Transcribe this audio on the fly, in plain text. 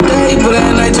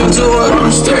to her.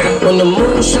 When the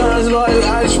moon shines like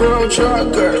ice road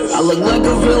truckers, I look like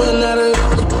a villain at a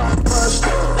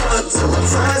blockbuster. Until my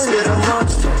friends get a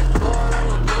monster.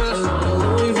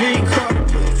 Louis V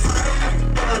carpet.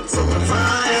 Until my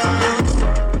fire.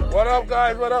 What up,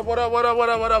 guys? What up?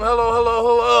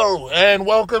 Hello. And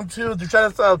welcome to the China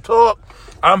Style Talk.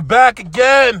 I'm back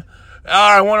again.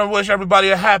 I want to wish everybody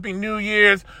a happy New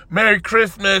Year's, Merry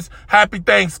Christmas, Happy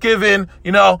Thanksgiving.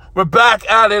 You know, we're back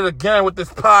at it again with this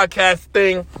podcast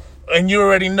thing. And you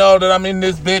already know that I'm in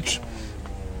this bitch.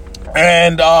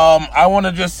 And I want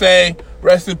to just say,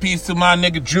 rest in peace to my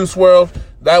nigga Juice WRLD.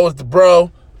 That was the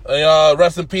bro.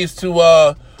 Rest in peace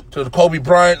to Kobe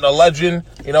Bryant, a legend.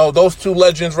 You know, those two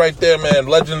legends right there, man.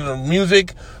 Legend in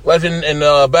music, legend in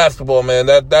basketball, man.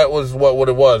 That was what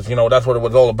it was. You know, that's what it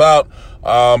was all about.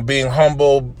 Being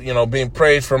humble, you know, being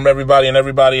praised from everybody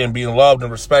and being loved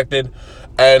and respected.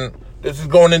 And this is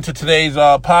going into today's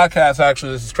podcast,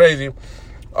 actually. This is crazy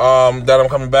that I'm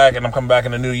coming back, and I'm coming back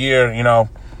in the new year. You know,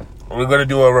 we're going to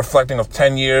do a reflecting of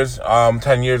 10 years,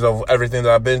 10 years of everything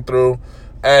that I've been through.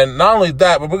 And not only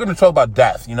that, but we're going to talk about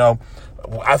death, you know.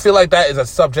 I feel like that is a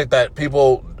subject that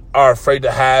people are afraid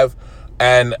to have,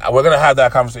 and we're going to have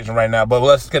that conversation right now. But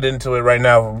let's get into it right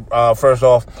now. First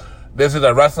off, this is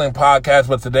a wrestling podcast,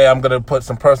 but today I'm going to put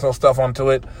some personal stuff onto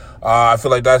it. I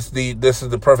feel like this is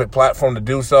the perfect platform to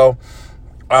do so.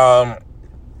 I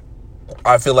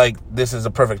feel like this is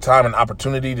a perfect time and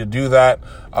opportunity to do that.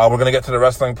 We're going to get to the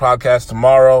wrestling podcast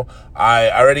tomorrow. I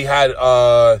already had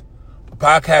a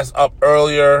podcast up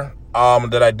earlier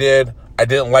that I did. I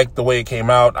didn't like the way it came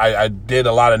out. I did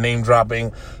a lot of name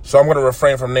dropping. So I'm going to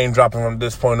refrain from name dropping from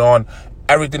this point on.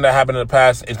 Everything that happened in the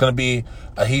past is going to be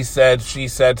a he said, she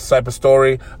said type of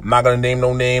story. I'm not going to name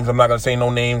no names. I'm not going to say no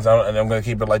names. And I'm going to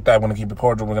keep it like that. I'm going to keep it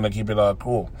cordial. We're going to keep it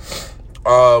cool.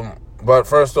 But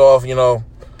first off, you know,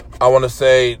 I want to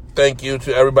say thank you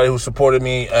to everybody who supported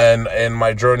me and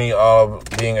my journey of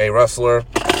being a wrestler.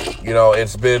 You know,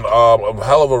 it's been a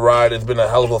hell of a ride. It's been a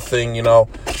hell of a thing, you know.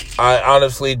 I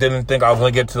honestly didn't think I was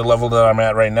going to get to the level that I'm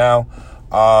at right now.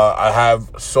 I have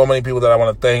so many people that I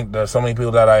want to thank. There's so many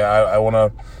people that I want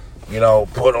to, you know,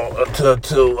 put on to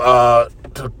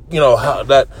you know,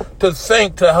 to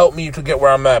thank to help me to get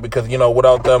where I'm at, because, you know,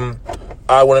 without them,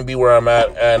 I wouldn't be where I'm at,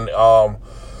 and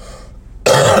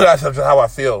that's just how I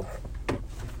feel.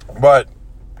 But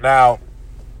now,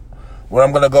 what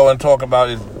I'm going to go and talk about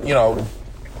is, you know,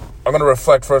 I'm going to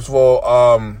reflect, first of all,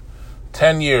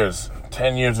 10 years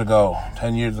ago,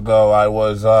 I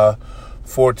was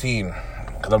 14,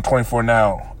 because I'm 24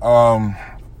 now.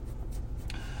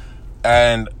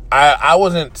 And I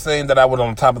wasn't saying that I was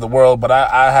on top of the world, but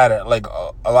I had, like,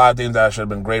 a lot of things that I should have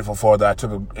been grateful for that I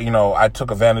took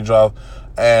advantage of,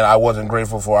 and I wasn't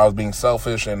grateful for. I was being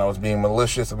selfish, and I was being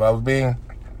malicious, and I was being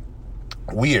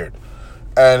weird.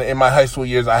 And in my high school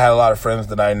years, I had a lot of friends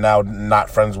that I'm now not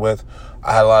friends with.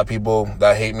 I had a lot of people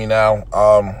that hate me now,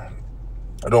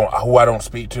 who I don't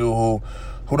speak to, who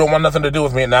don't want nothing to do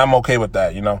with me, and I'm okay with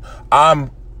that, you know. I'm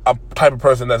a type of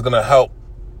person that's going to help,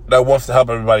 that wants to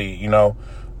help everybody, you know.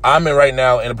 I'm right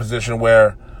now in a position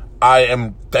where I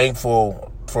am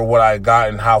thankful for what I got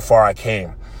and how far I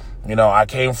came. You know, I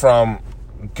came from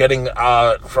getting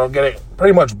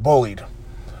pretty much bullied,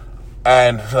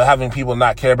 and to having people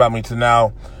not care about me, to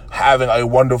now having a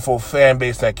wonderful fan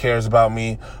base that cares about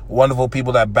me, wonderful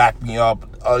people that back me up,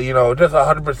 you know, just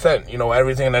 100%, you know,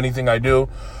 everything and anything I do.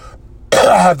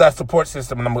 I have that support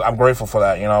system, and I'm grateful for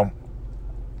that, you know.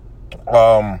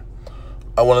 I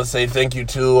want to say thank you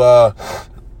to, I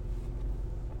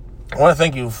want to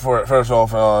thank you for, first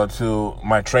off, to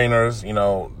my trainers, you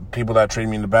know, people that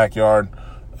trained me in the backyard,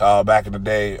 back in the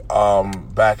day,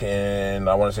 back in,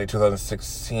 I want to say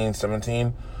 2016,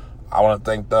 17. I want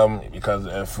to thank them, because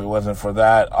if it wasn't for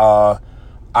that,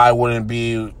 I wouldn't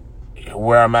be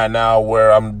where I'm at now,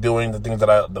 where I'm doing the thing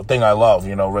I love,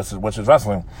 you know, which is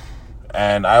wrestling.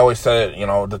 And I always said, you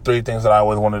know, the three things that I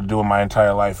always wanted to do in my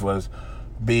entire life was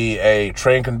be a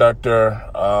train conductor,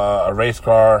 a race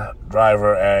car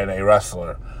driver, and a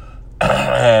wrestler.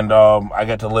 And I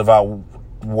get to live out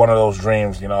one of those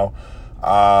dreams, you know.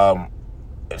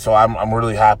 So I'm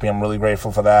really happy. I'm really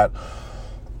grateful for that.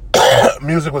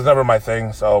 Music was never my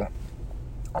thing, so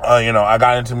you know, I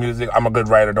got into music. I'm a good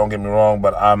writer, don't get me wrong,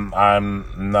 but I'm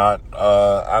not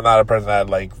a person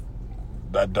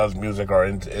that does music or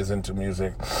is into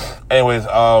music. Anyways,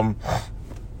 a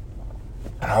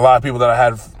lot of people that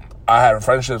I had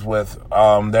friendships with,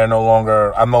 I'm no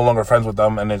longer friends with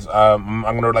them, and it's I'm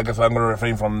gonna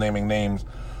refrain from naming names.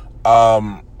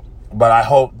 But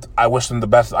I wish them the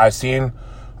best. I seen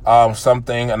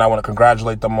something, and I want to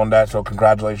congratulate them on that. So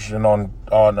congratulations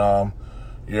on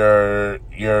your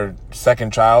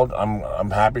second child.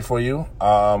 I'm happy for you.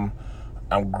 I'm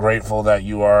grateful that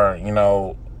you are,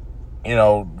 living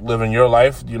your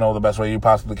life, the best way you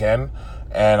possibly can.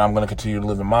 And I'm going to continue to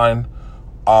live in mine.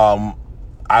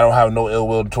 I don't have no ill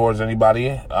will towards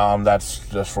anybody. That's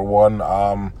just for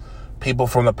one. People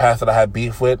from the past that I had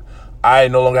beef with, I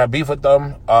no longer have beef with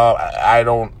them. I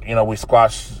don't, we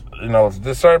squashed,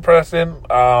 this certain person.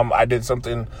 I did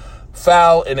something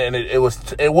foul, and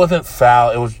it wasn't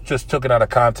foul. It was just taken out of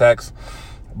context.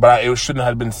 But it shouldn't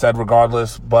have been said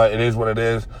regardless. But it is what it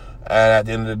is. And at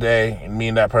the end of the day, me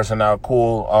and that person now are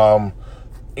cool.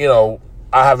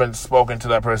 I haven't spoken to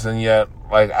that person yet,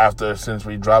 since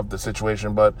we dropped the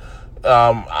situation. But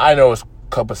I know it's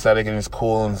copacetic and it's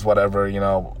cool and it's whatever, and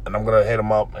I'm going to hit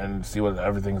him up and see what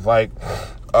everything's like.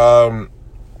 I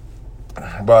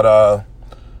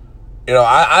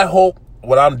hope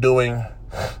what I'm doing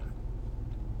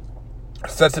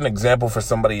sets an example for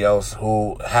somebody else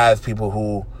who has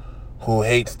people who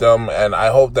hates them, and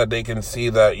I hope that they can see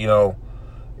that,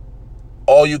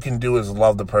 all you can do is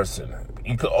love the person.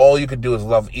 All you could do is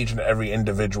love each and every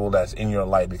individual that's in your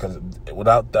life, because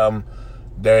without them,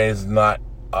 there's no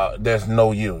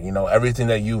you. Everything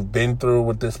that you've been through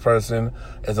with this person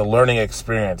is a learning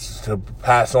experience to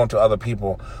pass on to other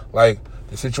people. Like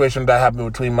the situation that happened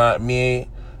between me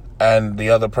and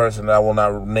the other person that I will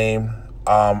not name,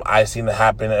 I seen it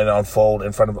happen and unfold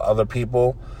in front of other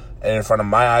people and in front of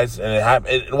my eyes, and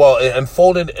it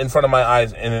unfolded in front of my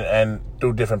eyes and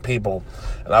through different people.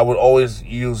 And I would always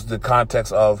use the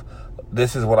context of,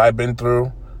 this is what I've been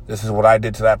through, this is what I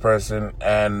did to that person,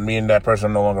 and me and that person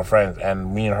are no longer friends,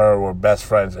 and me and her were best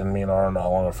friends, and me and her are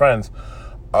no longer friends.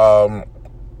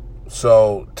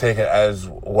 So take it as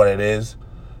what it is.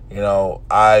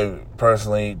 I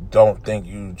personally don't think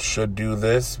you should do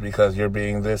this because you're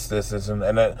being this, and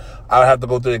I would have to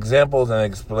go through examples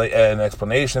and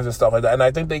explanations and stuff like that. And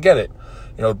I think they get it,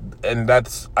 and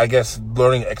that's, I guess,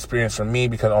 learning experience for me,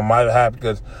 because on my behalf,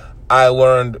 because I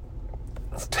learned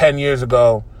 10 years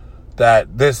ago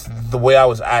that the way I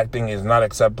was acting is not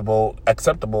acceptable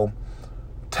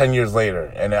 10 years later.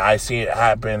 And I see it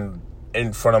happen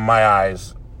in front of my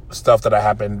eyes, stuff that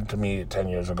happened to me 10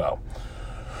 years ago.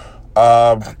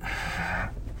 I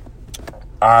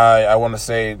want to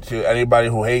say to anybody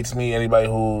who hates me, anybody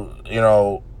who,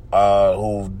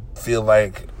 who feel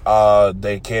like,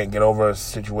 they can't get over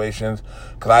situations,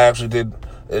 because I actually did,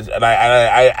 and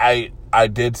I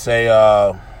did say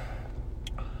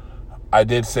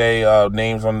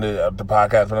names on the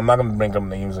podcast, but I'm not going to bring up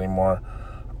names anymore.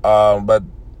 But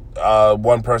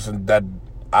one person that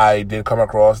I did come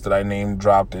across that I name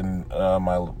dropped in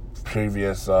my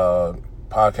previous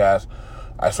podcast,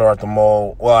 I saw her at the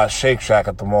mall, at Shake Shack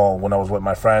at the mall when I was with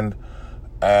my friend,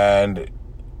 and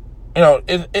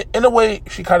in a way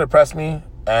she kind of pressed me,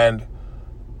 and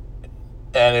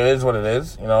it is what it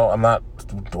is. I'm not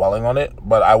dwelling on it,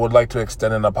 but I would like to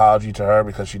extend an apology to her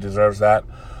because she deserves that.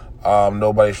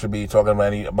 Nobody should be talking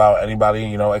about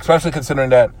anybody, especially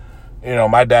considering that,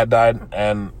 my dad died,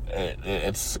 and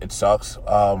it sucks.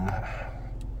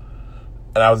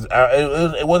 And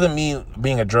it wasn't me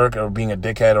being a jerk or being a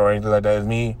dickhead or anything like that. It was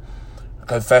me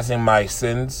confessing my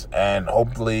sins, and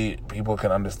hopefully people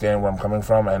can understand where I'm coming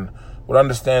from and would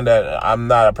understand that I'm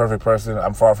not a perfect person.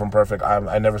 I'm far from perfect.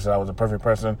 I never said I was a perfect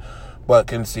person, but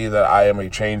can see that I am a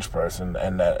changed person,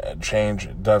 and that change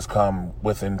does come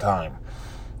within time.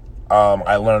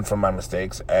 I learned from my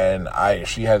mistakes, and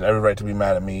she has every right to be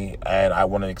mad at me, and I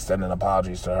want to extend an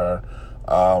apology to her.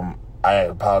 I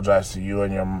apologize to you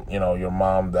and your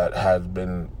mom that has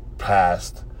been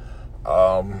passed.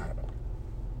 I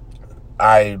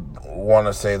want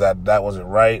to say that wasn't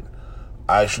right.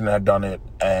 I shouldn't have done it,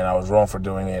 and I was wrong for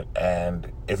doing it.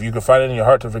 And if you can find it in your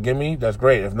heart to forgive me, that's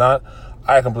great. If not,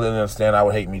 I completely understand. I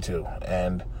would hate me too.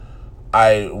 And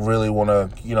I really want to,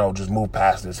 just move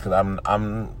past this, because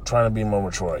I'm trying to be more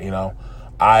mature.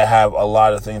 I have a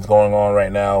lot of things going on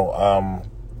right now.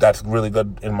 That's really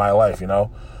good in my life.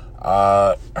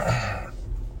 I'm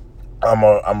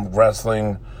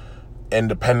wrestling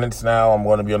independence now. I'm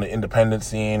going to be on the independent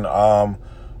scene. I'm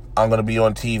going to be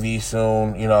on TV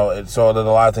soon. So there's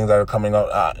a lot of things that are coming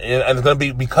up, and it's going to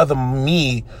be because of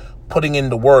me putting in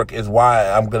the work is why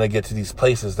I'm going to get to these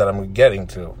places that I'm getting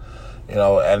to.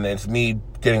 And it's me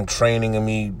getting training, and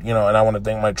me, and I want to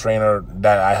thank my trainer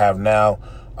that I have now.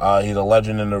 He's a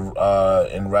legend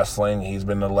in wrestling. He's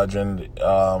been a legend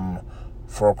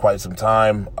for quite some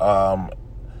time. And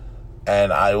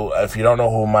if you don't know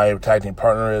who my tag team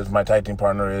partner is,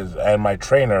 and my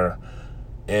trainer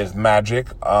is Magic.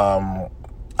 I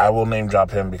will name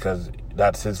drop him because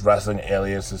that's his wrestling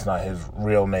alias. It's not his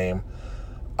real name.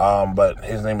 But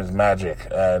his name is Magic,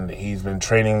 and he's been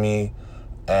training me,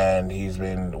 and he's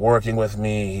been working with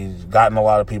me. He's gotten a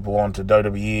lot of people onto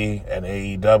WWE and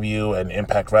AEW and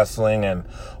Impact Wrestling and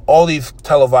all these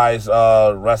televised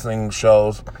wrestling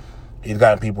shows. He's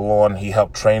gotten people on. He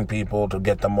helped train people to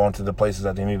get them onto the places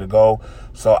that they need to go.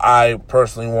 So I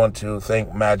personally want to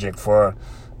thank Magic for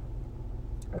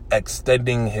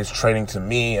extending his training to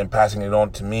me and passing it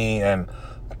on to me and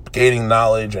gaining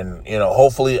knowledge. And,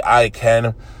 hopefully I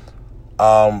can,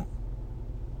 not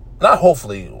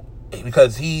hopefully,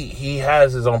 because he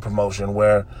has his own promotion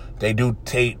where they do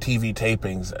TV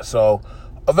tapings. So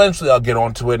eventually I'll get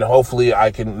onto it, and hopefully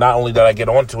I can, not only that I get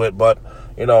onto it, but,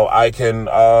 I can,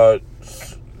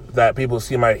 that people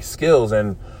see my skills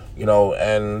and,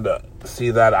 and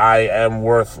see that I am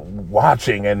worth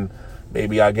watching, and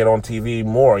maybe I get on TV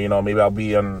more, maybe I'll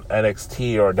be on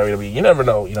NXT or WWE. You never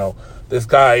know,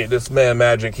 this man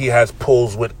Magic, he has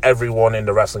pulls with everyone in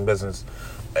the wrestling business,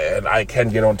 and I can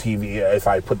get on TV if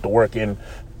I put the work in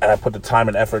and I put the time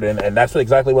and effort in, and that's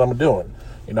exactly what I'm doing.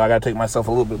 I got to take myself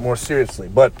a little bit more seriously,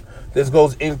 but this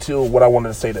goes into what I wanted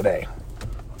to say today.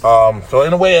 So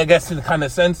in a way, I guess in kind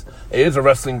of sense, it is a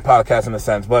wrestling podcast in a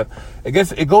sense, but I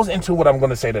guess it goes into what I'm going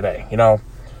to say today.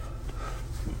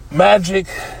 Magic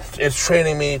is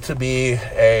training me to be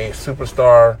a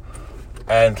superstar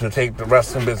and to take the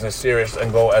wrestling business serious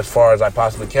and go as far as I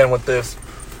possibly can with this.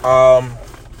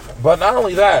 But not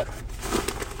only that,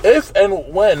 if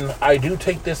and when I do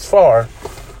take this far,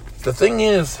 the thing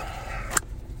is,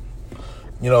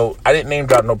 I didn't name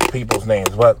drop no people's names,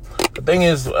 but the thing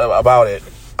is about it,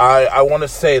 I want to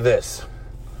say this,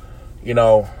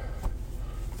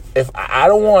 if I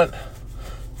don't want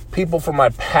people from my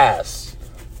past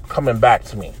coming back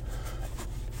to me,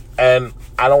 and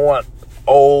I don't want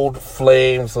old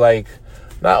flames, like,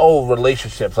 not old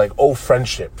relationships, like old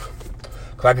friendship,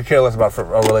 because I could care less about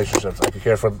relationships. I could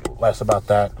care less about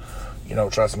that.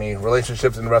 Trust me,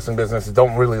 relationships in the wrestling business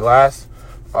don't really last,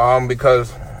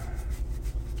 because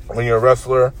when you're a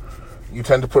wrestler, you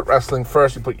tend to put wrestling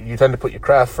first. You tend to put your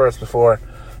craft first before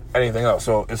anything else.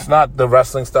 So it's not the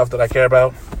wrestling stuff that I care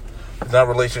about. It's not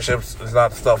relationships. It's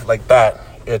not stuff like that.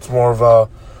 It's more of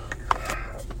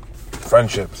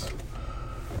friendships.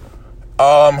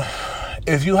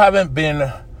 If you haven't been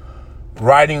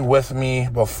riding with me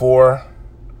before,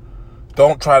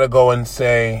 don't try to go and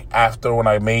say after when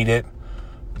I made it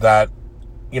that,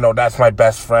 that's my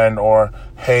best friend, or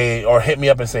hey, or hit me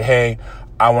up and say, hey,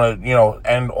 I want to,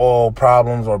 end all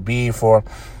problems or beef, or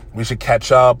we should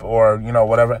catch up, or,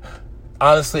 whatever.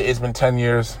 Honestly, it's been 10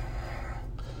 years.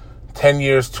 10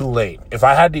 years too late. If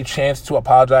I had the chance to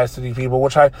apologize to these people,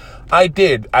 which I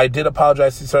did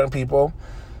apologize to certain people.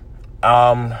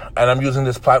 And I'm using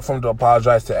this platform to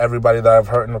apologize to everybody that I've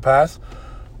hurt in the past.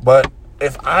 But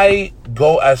if I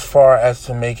go as far as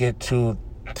to make it to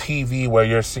TV where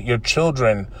your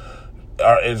children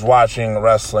is watching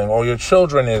wrestling, or your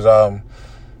children is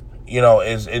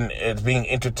is being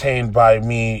entertained by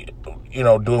me,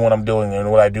 doing what I'm doing and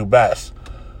what I do best.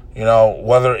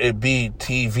 Whether it be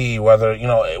TV, whether,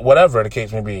 whatever the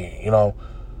case may be,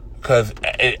 because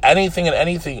everything and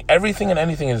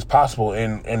anything is possible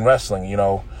in wrestling.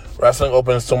 Wrestling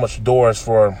opens so much doors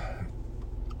for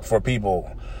people.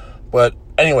 But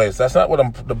anyways, that's not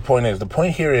what the point is. The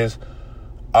point here is,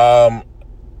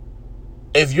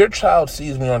 if your child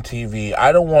sees me on TV,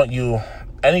 I don't want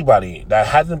anybody that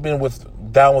hasn't been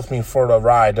down with me for the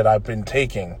ride that I've been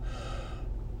taking,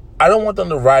 I don't want them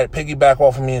to piggyback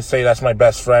off of me and say that's my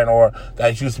best friend, or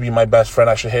that used to be my best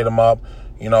friend, I should hit him up.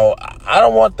 I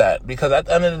don't want that, because at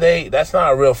the end of the day, that's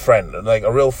not a real friend. Like,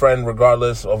 a real friend,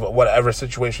 regardless of whatever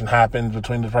situation happens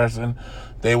between the person,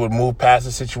 they would move past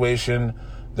the situation.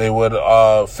 They would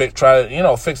try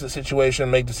to fix the situation,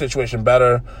 make the situation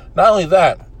better. Not only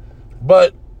that,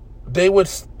 but they would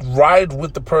ride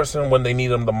with the person when they need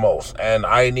them the most. And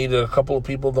I needed a couple of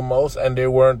people the most, and they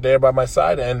weren't there by my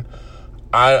side. And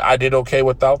I did okay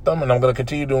without them, and I'm going to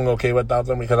continue doing okay without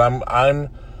them, because I'm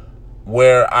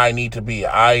where I need to be.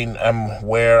 I am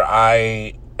where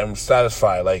I am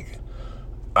satisfied. Like,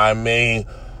 I may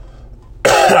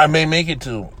make it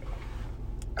to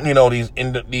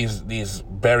these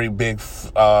very big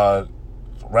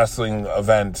wrestling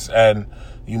events, and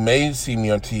you may see me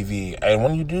on TV. And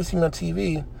when you do see me on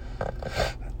TV,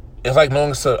 it's like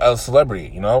knowing a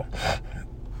celebrity.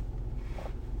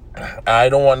 I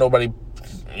don't want nobody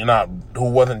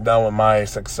who wasn't down with my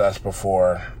success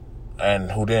before,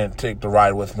 and who didn't take the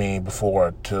ride with me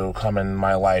before, to come in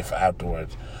my life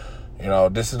afterwards.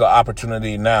 This is the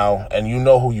opportunity now, and you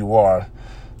know who you are.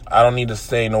 I don't need to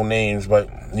say no names, but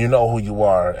you know who you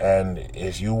are. And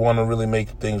if you want to really make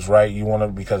things right,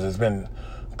 because it's been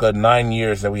good 9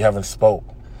 years that we haven't spoke.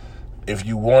 If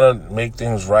you want to make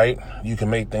things right, you can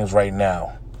make things right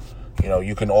now.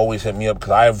 You can always hit me up,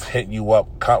 because I've hit you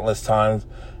up countless times,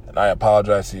 and I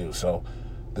apologize to you. So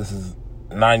this is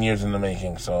 9 years in the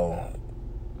making. So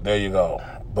there you go.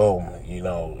 Boom.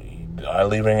 I'm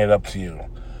leaving it up to you.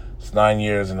 It's 9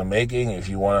 years in the making. If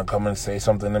you want to come and say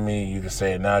something to me, you can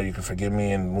say it now. You can forgive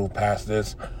me and move past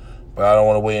this. But I don't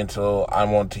want to wait until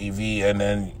I'm on TV and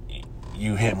then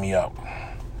you hit me up.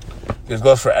 This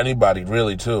goes for anybody,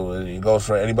 really, too. It goes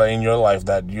for anybody in your life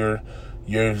that you're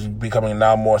becoming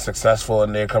now more successful,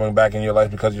 and they're coming back in your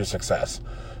life because of your success.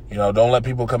 Don't let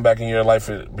people come back in your life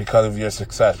because of your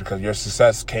success, because your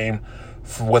success came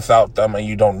without them and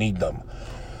you don't need them.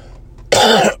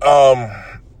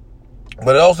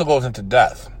 But it also goes into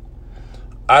death.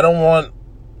 I don't want,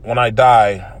 when I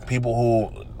die, people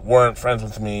who weren't friends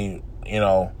with me,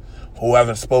 who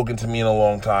haven't spoken to me in a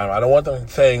long time, I don't want them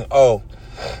saying, oh,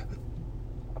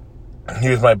 he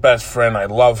was my best friend, I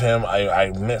love him,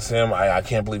 I miss him, I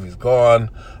can't believe he's gone.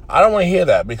 I don't want to hear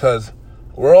that, because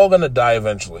we're all going to die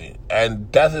eventually.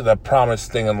 And death is a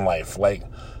promised thing in life.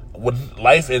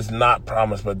 Life is not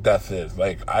promised, but death is.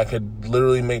 I could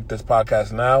literally make this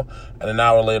podcast now, and an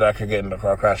hour later I could get in a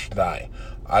car crash and die.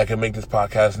 I could make this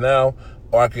podcast now,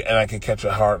 I could catch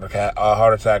a heart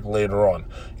attack later on.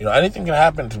 Anything can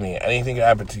happen to me. Anything can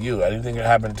happen to you. Anything can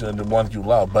happen to the ones you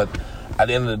love. But at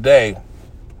the end of the day,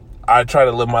 I try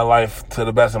to live my life to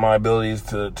the best of my abilities,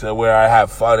 to where I have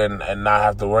fun and not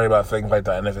have to worry about things like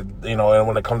that. And if it, and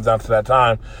when it comes down to that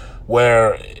time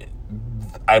where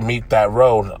I meet that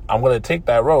road, I'm going to take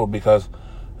that road, because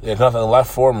there's nothing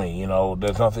left for me.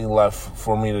 There's nothing left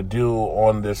for me to do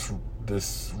on this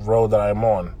road that I'm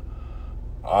on.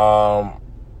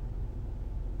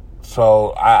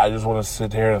 So I just want to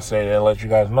sit here and say and let you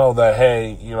guys know that,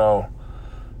 hey,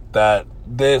 that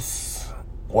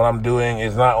what I'm doing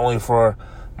is not only for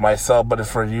myself, but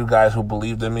it's for you guys who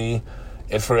believed in me.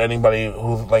 It's for anybody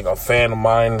who's a fan of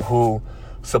mine who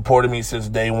supported me since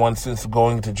day one, since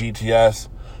going to GTS.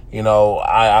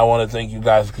 I want to thank you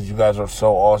guys, because you guys are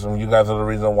so awesome. You guys are the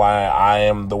reason why I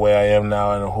am the way I am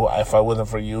now. And if I wasn't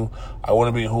for you, I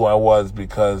wouldn't be who I was,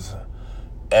 because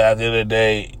at the end of the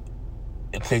day,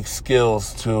 it takes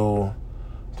skills to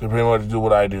pretty much do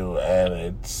what I do. And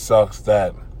it sucks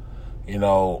that,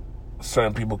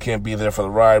 certain people can't be there for the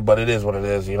ride, but it is what it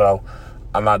is.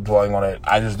 I'm not dwelling on it.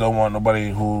 I just don't want nobody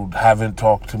who haven't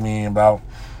talked to me about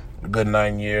a good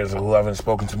 9 years, or who haven't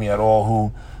spoken to me at all,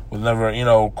 who was never,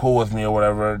 cool with me or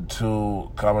whatever,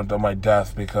 to comment on my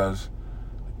death, because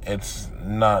it's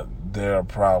not their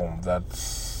problem.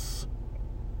 That's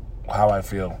how I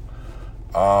feel.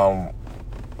 But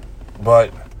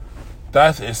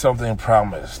that is something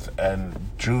promised.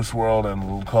 And Juice WRLD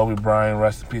and Kobe Bryant,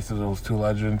 rest in peace to those two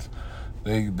legends,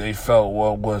 they felt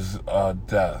what was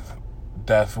death.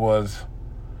 Death was,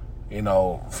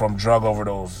 from drug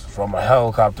overdose, from a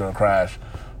helicopter crash.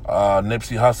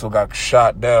 Nipsey Hussle got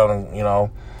shot down,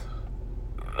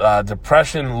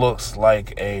 depression looks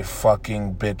like a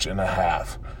fucking bitch and a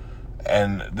half.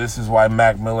 And this is why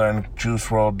Mac Miller and Juice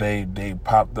WRLD, they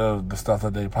pop the stuff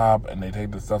that they pop, and they take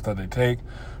the stuff that they take,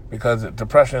 because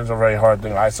depression is a very hard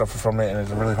thing. I suffer from it, and it's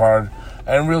a really hard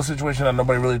and real situation that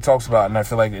nobody really talks about, and I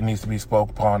feel like it needs to be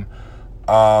spoke upon.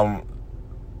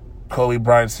 Kobe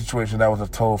Bryant's situation, that was a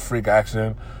total freak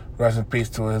accident. Rest in peace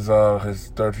to his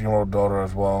 13-year-old daughter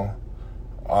as well.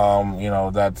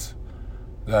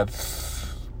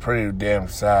 That's pretty damn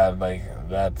sad.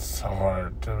 That's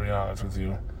hard, to be honest with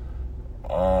you.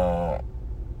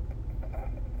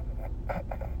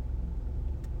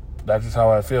 That's just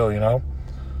how I feel,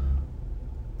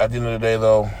 At the end of the day,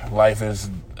 though, life is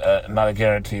not a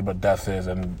guarantee, but death is,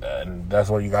 and that's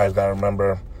what you guys gotta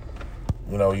remember.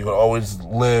 You can always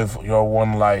live your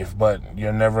one life, but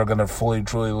you're never gonna fully,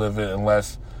 truly live it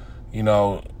unless, you're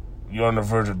on the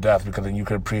verge of death, because then you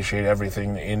can appreciate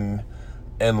everything in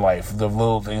life. The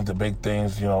little things, the big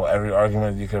things, every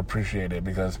argument, you can appreciate it,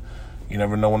 because you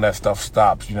never know when that stuff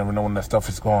stops. You never know when that stuff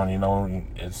is gone.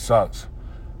 It sucks.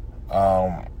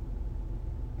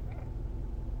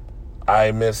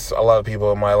 I miss a lot of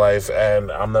people in my life, and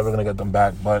I'm never going to get them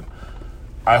back. But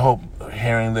I hope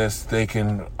hearing this, they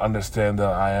can understand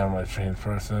that I am a changed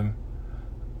person.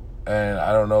 And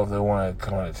I don't know if they want to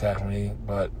come and attack me,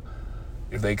 but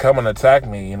if they come and attack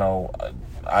me,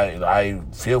 I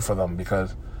feel for them,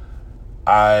 because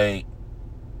I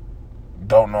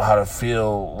don't know how to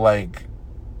feel like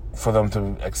for them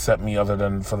to accept me other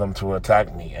than for them to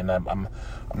attack me. And I'm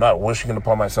not wishing it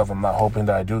upon myself. I'm not hoping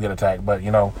that I do get attacked. But,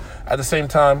 at the same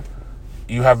time,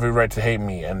 you have every right to hate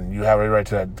me, and you have every right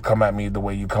to come at me the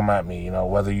way you come at me.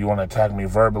 Whether you want to attack me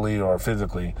verbally or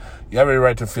physically, you have every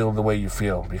right to feel the way you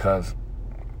feel, because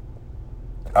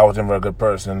I was never a good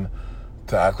person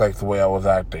to act like the way I was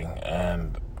acting.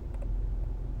 And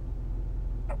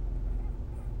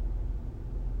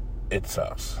it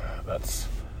sucks. That's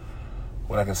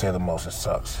what I can say the most. It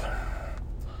sucks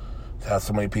to have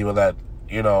so many people that,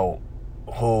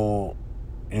 who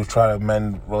you try to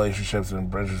mend relationships and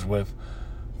bridges with,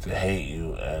 to hate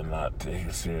you and not take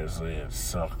you seriously. It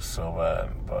sucks so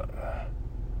bad, but